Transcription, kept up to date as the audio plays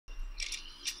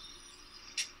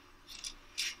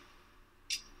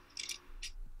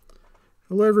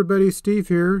Hello everybody, Steve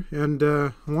here, and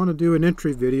I want to do an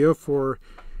entry video for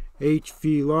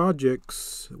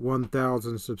HVLogic's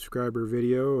 1000 subscriber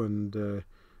video, and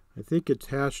I think it's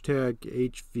hashtag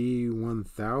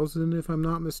HV1000 if I'm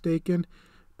not mistaken.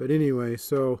 But anyway,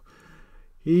 so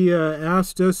he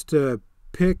asked us to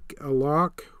pick a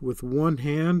lock with one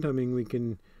hand. I mean, we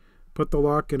can put the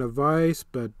lock in a vise,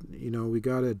 but you know, we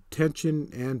got to tension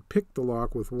and pick the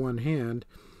lock with one hand.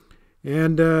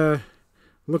 And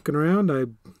looking around, I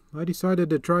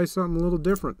decided to try something a little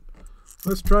different.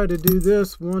 Let's try to do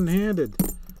this one-handed.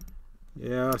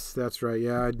 Yes, that's right.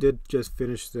 Yeah, I did just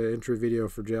finish the intro video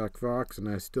for Jack Fox, and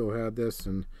I still had this,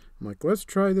 and I'm like, let's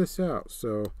try this out.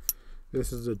 So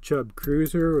this is a Chubb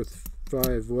Cruiser with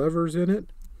 5 levers in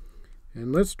it,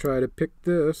 and let's try to pick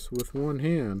this with one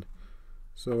hand.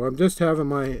 So I'm just having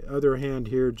my other hand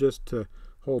here just to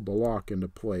hold the lock into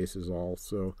place is all.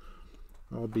 So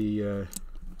I'll be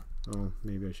oh,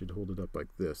 maybe I should hold it up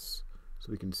like this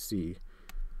so we can see.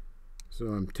 So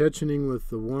I'm tensioning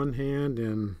with the one hand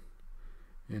and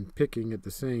picking at the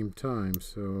same time.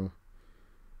 So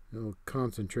I'll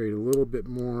concentrate a little bit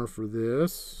more for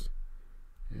this,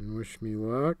 and wish me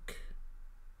luck.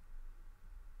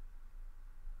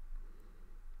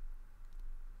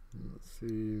 Let's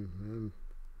see, I'm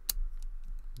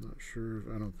not sure.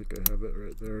 I don't think I have it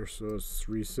right there. So let's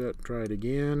reset, try it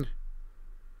again.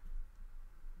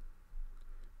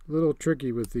 A little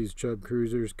tricky with these Chubb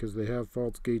Cruisers because they have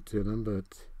false gates in them,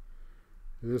 but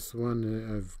this one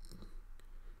I've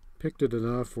picked it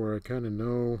enough where I kind of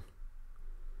know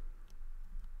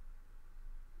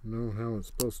how it's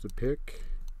supposed to pick.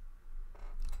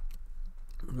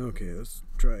 Okay, let's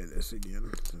try this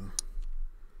again. So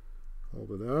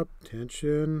hold it up,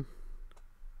 tension,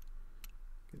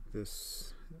 get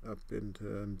this up into,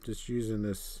 I'm just using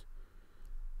this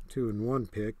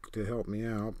 2-in-1 pick to help me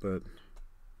out, but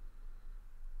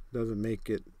doesn't make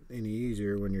it any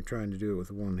easier when you're trying to do it with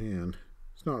one hand.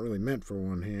 It's not really meant for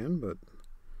one hand, but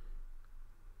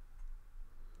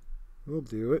we'll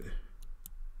do it.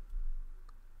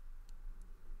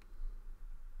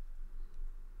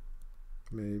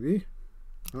 Maybe.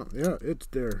 Oh yeah, it's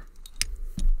there.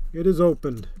 It is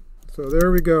opened. So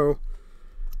there we go.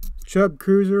 Chubb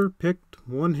Cruiser picked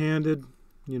one-handed,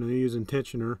 you know, using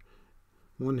tensioner.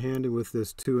 One-handed with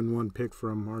this 2-in-1 pick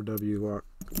from RW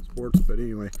Sports. But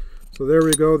anyway, so there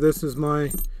we go. This is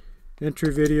my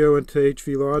entry video into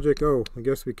HVLogic. Oh, I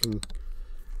guess we can,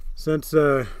 since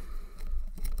this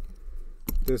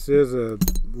is a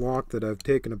lock that I've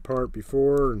taken apart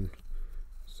before, and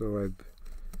so I've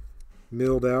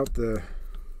milled out the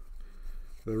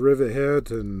rivet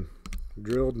heads and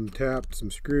drilled and tapped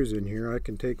some screws in here. I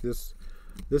can take this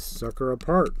sucker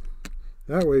apart.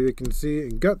 That way we can see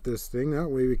and gut this thing. That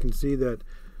way we can see that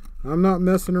I'm not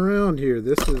messing around here.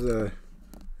 This is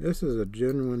a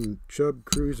genuine Chubb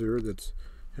Cruiser that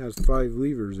has 5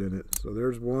 levers in it. So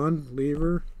there's 1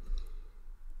 lever,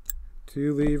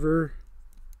 2 lever,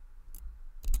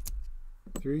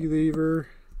 3 lever,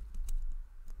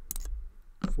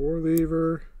 4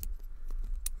 lever,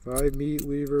 5 meat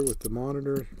lever with the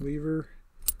monitor lever.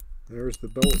 There's the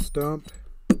bolt stump.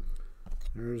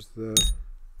 There's the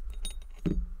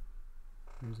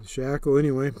shackle.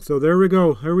 Anyway, so there we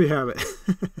go. There we have it.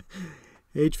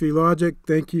 HVLogic,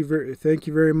 thank you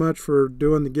very much for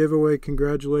doing the giveaway.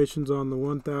 Congratulations on the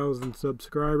 1000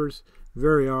 subscribers.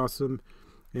 Very awesome,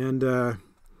 and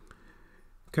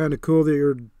kind of cool that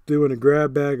you're doing a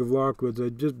grab bag of Lockwoods. I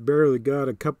just barely got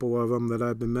a couple of them that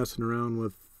I've been messing around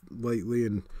with lately,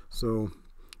 and so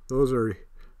those are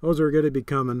going to be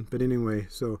coming. But anyway,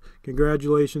 so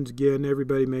congratulations again,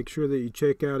 everybody. Make sure that you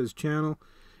check out his channel,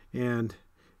 and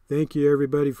thank you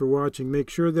everybody for watching. Make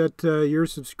sure that you're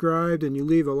subscribed and you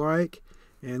leave a like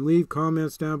and leave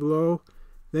comments down below.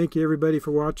 Thank you everybody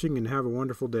for watching, and have a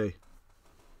wonderful day.